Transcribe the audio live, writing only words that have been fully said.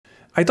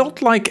I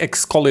don't like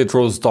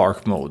Excalidraw's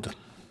dark mode.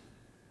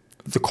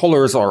 The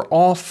colors are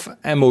off,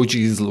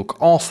 emojis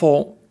look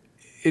awful,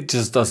 it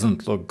just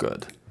doesn't look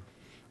good.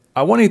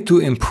 I wanted to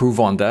improve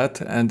on that,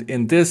 and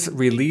in this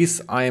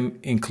release I am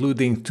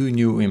including two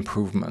new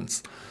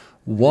improvements.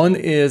 One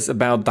is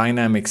about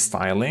dynamic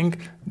styling.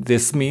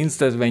 This means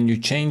that when you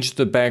change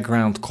the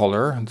background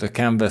color, the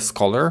canvas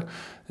color,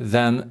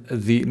 then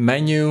the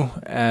menu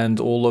and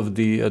all of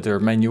the other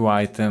menu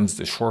items,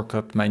 the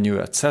shortcut menu,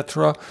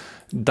 etc.,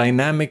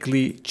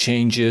 dynamically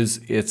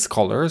changes its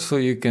color. So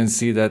you can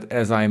see that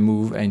as I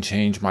move and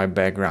change my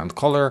background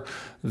color,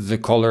 the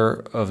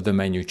color of the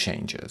menu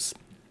changes.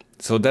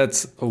 So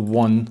that's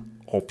one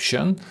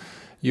option.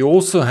 You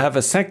also have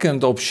a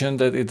second option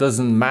that it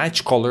doesn't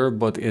match color,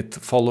 but it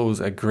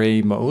follows a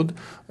gray mode,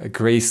 a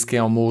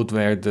grayscale mode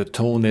where the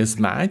tone is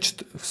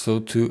matched. So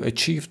to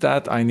achieve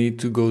that, I need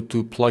to go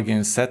to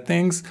plugin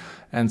settings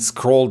and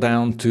scroll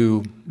down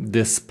to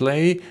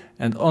display.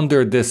 And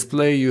under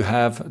display, you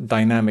have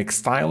dynamic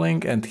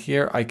styling. And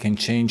here I can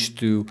change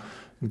to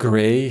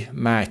gray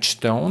match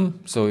tone.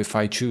 So if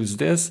I choose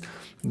this,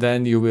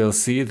 then you will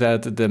see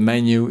that the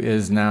menu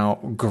is now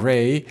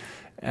gray.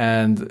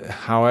 And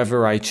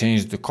however I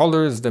change the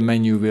colors, the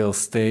menu will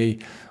stay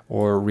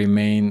or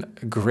remain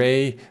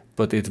gray,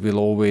 but it will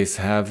always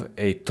have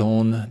a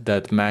tone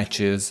that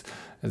matches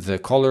the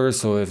color.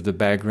 So if the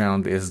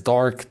background is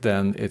dark,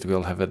 then it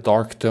will have a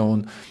dark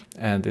tone.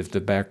 And if the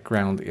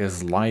background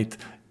is light,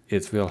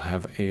 it will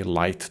have a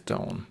light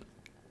tone.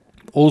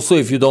 Also,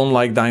 if you don't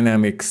like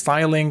dynamic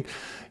styling,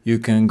 you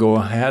can go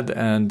ahead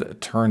and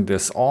turn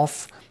this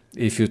off.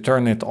 If you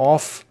turn it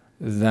off,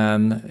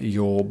 then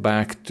you're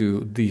back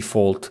to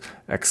default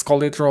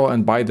Excalidraw.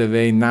 And by the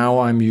way, now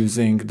I'm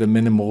using the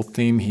minimal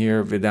theme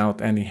here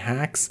without any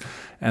hacks.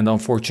 And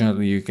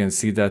unfortunately, you can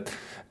see that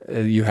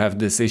you have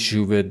this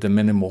issue with the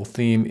minimal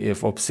theme.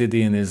 If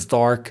Obsidian is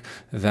dark,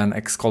 then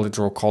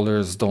Excalidraw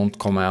colors don't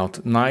come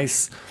out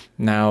nice.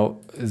 Now,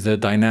 the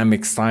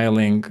dynamic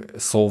styling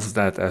solves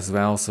that as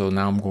well. So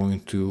now I'm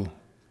going to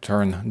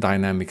turn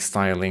dynamic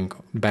styling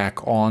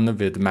back on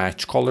with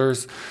match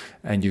colors.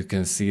 And you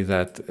can see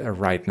that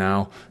right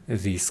now,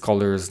 these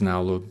colors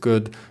now look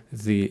good.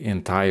 The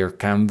entire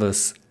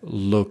canvas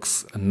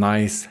looks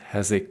nice,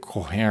 has a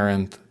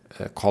coherent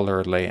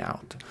color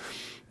layout.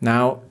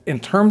 Now, in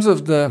terms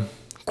of the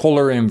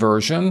color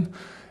inversion,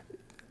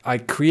 I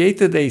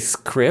created a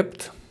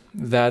script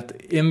that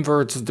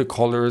inverts the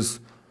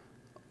colors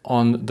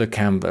on the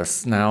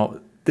canvas. Now,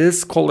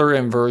 this color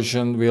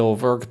inversion will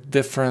work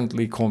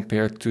differently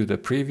compared to the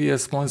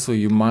previous one, so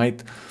you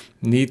might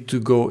need to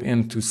go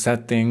into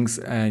settings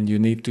and you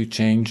need to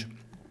change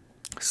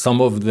some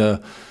of the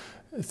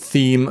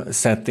theme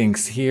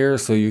settings here.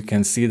 So you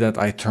can see that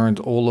I turned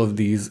all of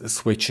these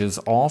switches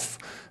off,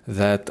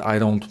 that I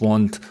don't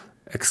want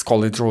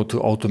Excalidraw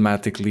to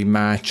automatically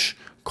match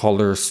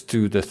colors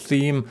to the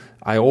theme.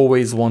 I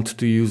always want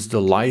to use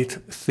the light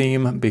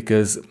theme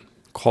because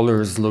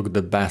colors look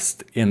the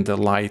best in the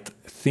light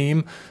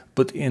theme,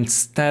 but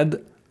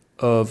instead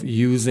of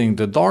using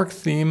the dark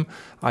theme,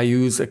 I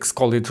use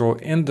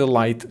Excalidraw in the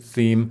light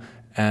theme,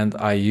 and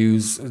I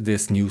use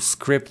this new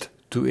script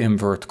to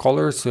invert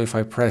colors. So if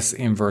I press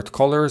invert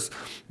colors,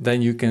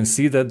 then you can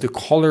see that the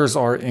colors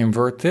are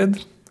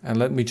inverted. And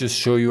let me just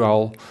show you,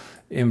 I'll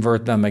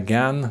invert them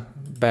again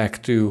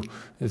back to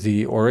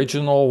the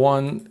original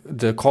one.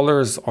 The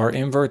colors are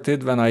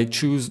inverted. When I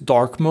choose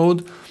dark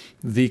mode,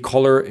 the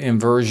color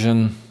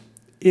inversion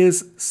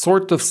is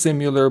sort of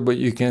similar, but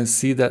you can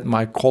see that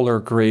my color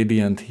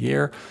gradient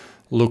here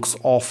looks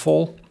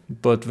awful.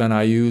 But when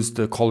I use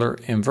the color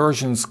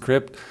inversion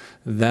script,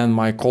 then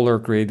my color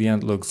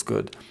gradient looks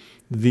good.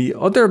 The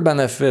other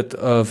benefit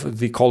of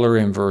the color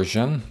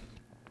inversion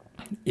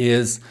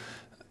is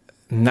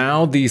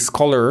now these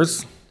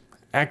colors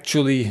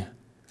actually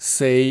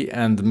say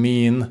and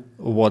mean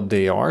what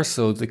they are.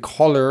 So the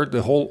color,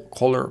 the whole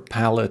color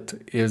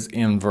palette is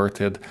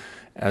inverted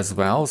as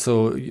well.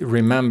 So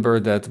remember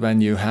that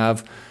when you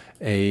have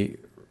a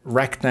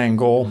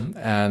rectangle,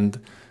 and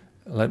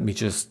let me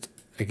just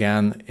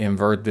again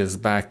invert this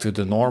back to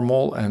the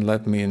normal, and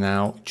let me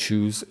now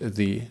choose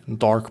the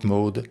dark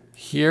mode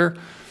here.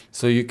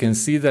 So you can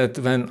see that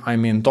when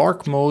I'm in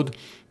dark mode,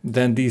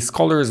 then these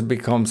colors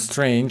become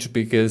strange,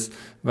 because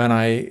when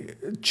I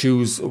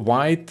choose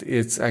white,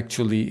 it's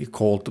actually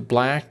called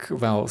black.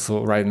 Well,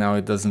 so right now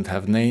it doesn't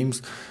have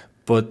names,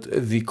 but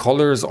the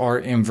colors are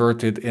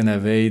inverted in a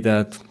way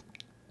that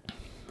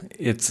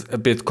it's a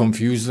bit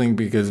confusing,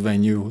 because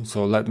when you,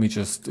 so let me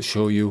just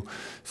show you.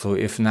 So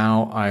if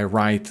now I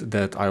write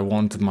that I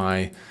want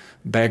my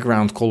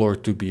background color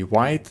to be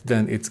white,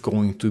 then it's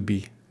going to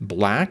be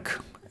black.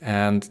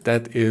 And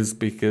that is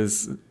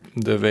because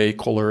the way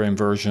color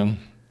inversion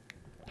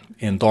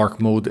in dark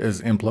mode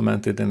is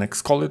implemented in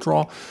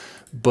Excalidraw.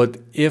 But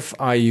if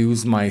I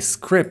use my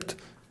script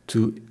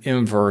to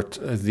invert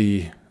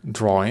the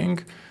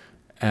drawing,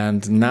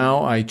 and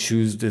now I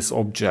choose this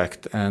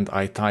object and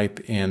I type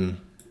in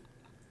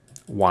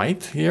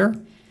white here.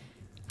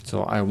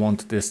 So I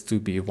want this to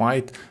be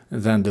white,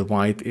 then the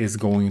white is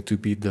going to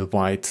be the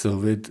white. So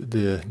with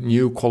the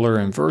new color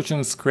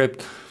inversion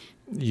script,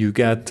 you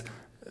get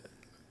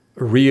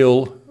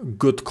real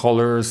good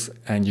colors,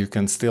 and you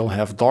can still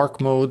have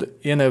dark mode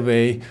in a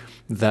way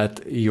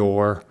that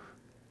your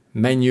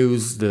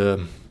menus,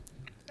 the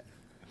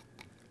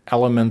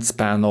elements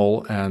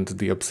panel and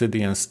the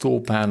Obsidian tool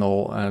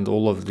panel and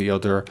all of the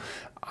other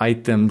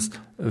items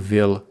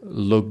will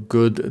look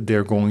good.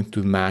 They're going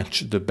to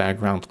match the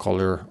background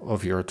color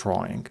of your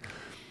drawing.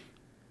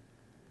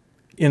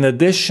 In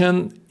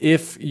addition,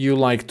 if you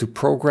like to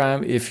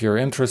program, if you're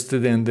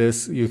interested in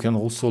this, you can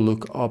also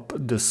look up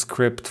the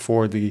script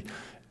for the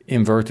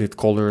Invert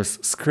Colors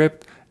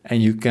Script,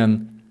 and you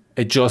can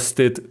adjust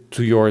it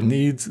to your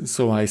needs.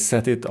 So I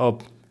set it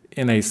up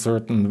in a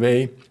certain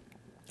way.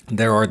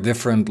 There are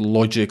different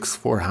logics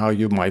for how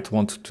you might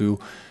want to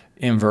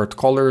invert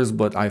colors,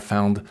 but I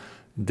found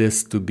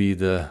this to be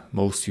the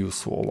most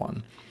useful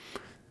one.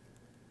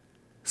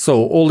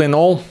 So all in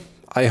all,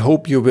 I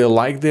hope you will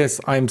like this.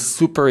 I'm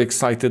super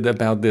excited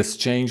about this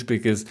change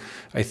because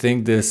I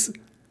think this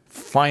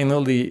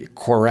finally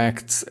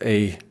corrects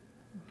a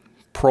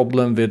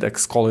problem with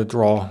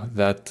Excalidraw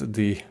that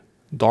the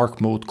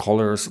dark mode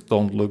colors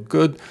don't look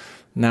good.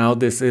 Now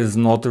this is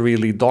not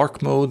really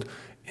dark mode.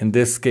 In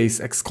this case,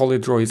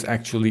 Excalidraw is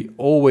actually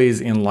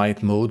always in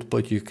light mode,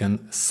 but you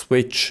can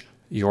switch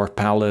your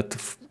palette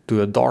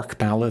to a dark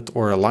palette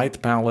or a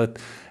light palette,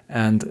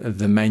 and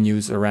the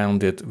menus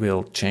around it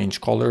will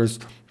change colors.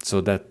 So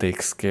that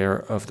takes care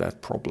of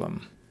that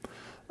problem.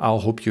 I'll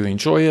hope you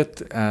enjoy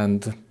it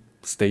and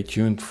stay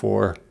tuned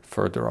for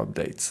further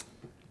updates.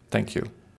 Thank you.